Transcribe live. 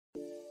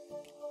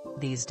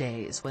These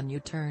days when you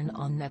turn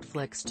on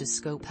Netflix to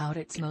scope out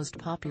its most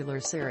popular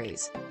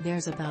series,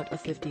 there's about a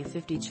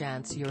 50-50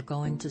 chance you're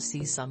going to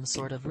see some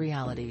sort of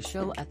reality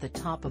show at the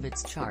top of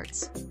its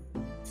charts.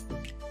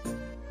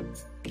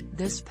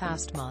 This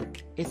past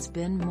month, it's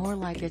been more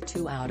like a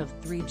 2 out of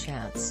 3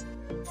 chance.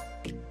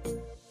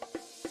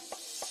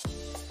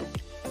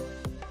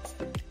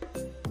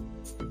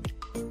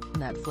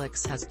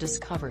 Netflix has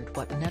discovered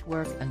what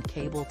network and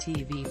cable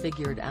TV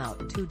figured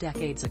out 2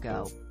 decades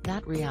ago,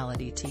 that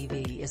reality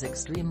TV is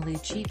extremely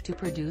cheap to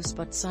produce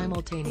but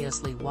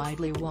simultaneously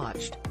widely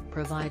watched,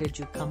 provided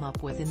you come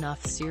up with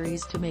enough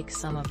series to make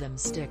some of them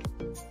stick.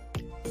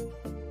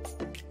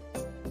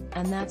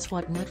 And that's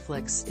what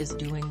Netflix is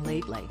doing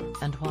lately,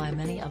 and why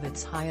many of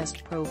its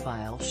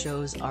highest-profile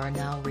shows are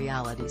now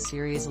reality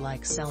series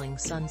like Selling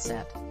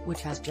Sunset,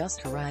 which has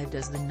just arrived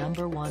as the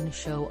 #1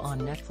 show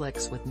on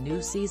Netflix with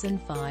new season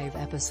 5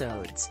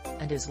 episodes,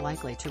 and is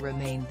likely to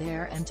remain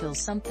there until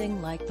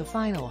something like the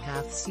final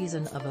half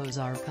season of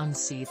Ozark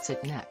unseats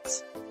it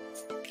next.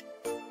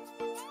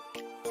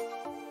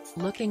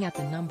 Looking at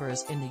the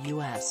numbers in the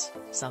US,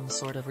 some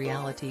sort of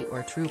reality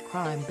or true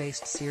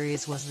crime-based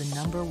series was the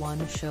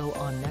 #1 show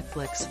on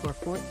Netflix for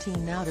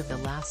 14 out of the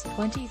last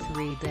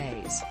 23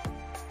 days.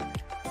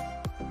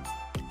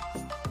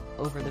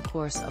 Over the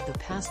course of the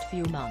past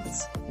few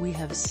months, we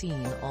have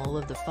seen all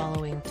of the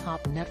following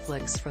top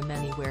Netflix from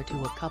anywhere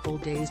to a couple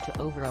days to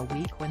over a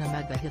week when a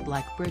mega hit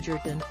like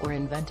Bridgerton or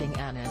Inventing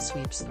Anna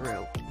sweeps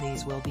through.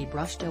 These will be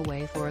brushed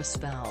away for a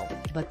spell,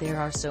 but there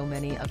are so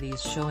many of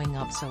these showing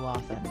up so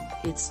often,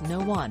 it's no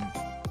one.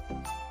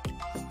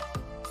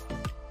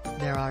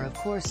 There are of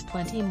course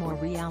plenty more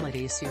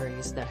reality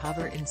series that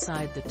hover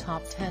inside the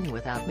top 10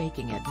 without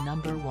making it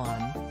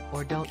 #1,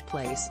 or don't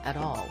place at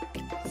all.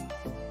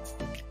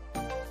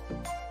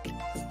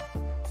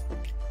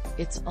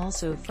 It's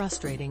also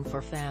frustrating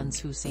for fans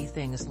who see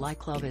things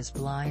like Love is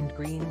Blind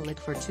greenlit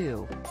for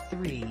 2,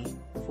 3,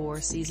 4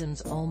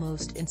 seasons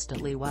almost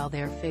instantly while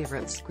their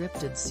favorite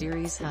scripted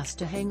series has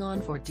to hang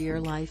on for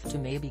dear life to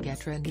maybe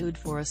get renewed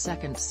for a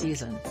second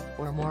season,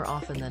 or more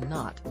often than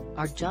not,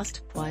 are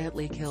just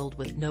quietly killed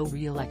with no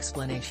real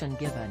explanation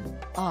given.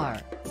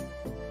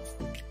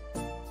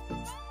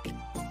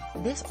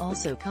 This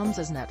also comes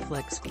as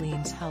Netflix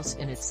cleans house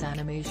in its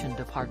animation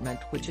department,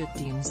 which it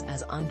deems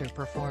as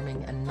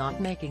underperforming and not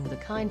making the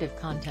kind of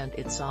content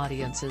its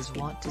audiences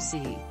want to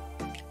see.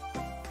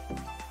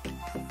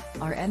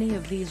 Are any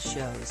of these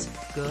shows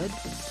good?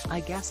 I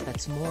guess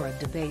that's more a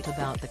debate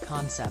about the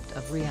concept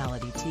of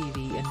reality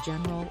TV in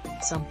general,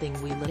 something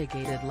we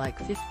litigated like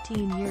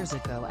 15 years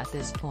ago at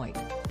this point,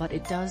 but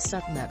it does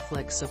set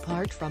Netflix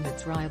apart from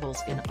its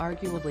rivals in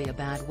arguably a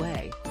bad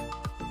way.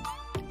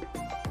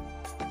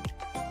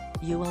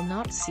 You will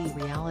not see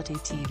reality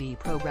TV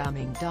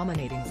programming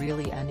dominating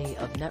really any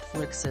of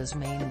Netflix's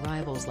main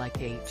rivals like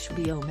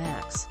HBO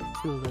Max,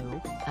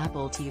 Hulu,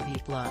 Apple TV+,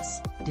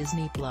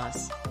 Disney+,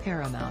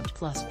 Paramount+,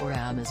 or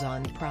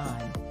Amazon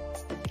Prime.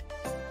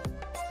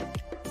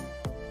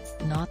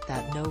 Not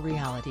that no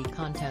reality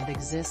content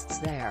exists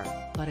there,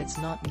 but it's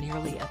not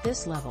nearly at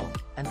this level,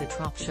 and the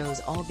top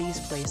shows all these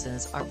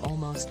places are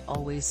almost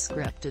always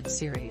scripted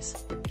series.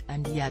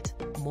 And yet,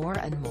 more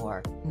and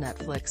more,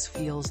 Netflix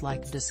feels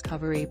like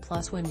Discovery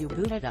Plus when you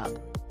boot it up.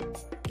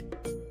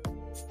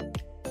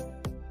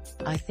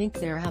 I think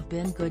there have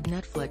been good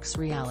Netflix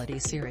reality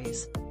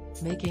series.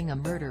 Making a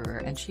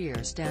Murderer and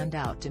Cheer stand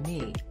out to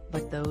me,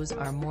 but those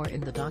are more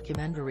in the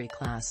documentary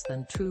class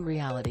than true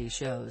reality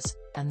shows,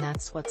 and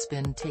that's what's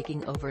been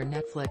taking over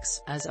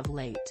Netflix as of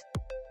late.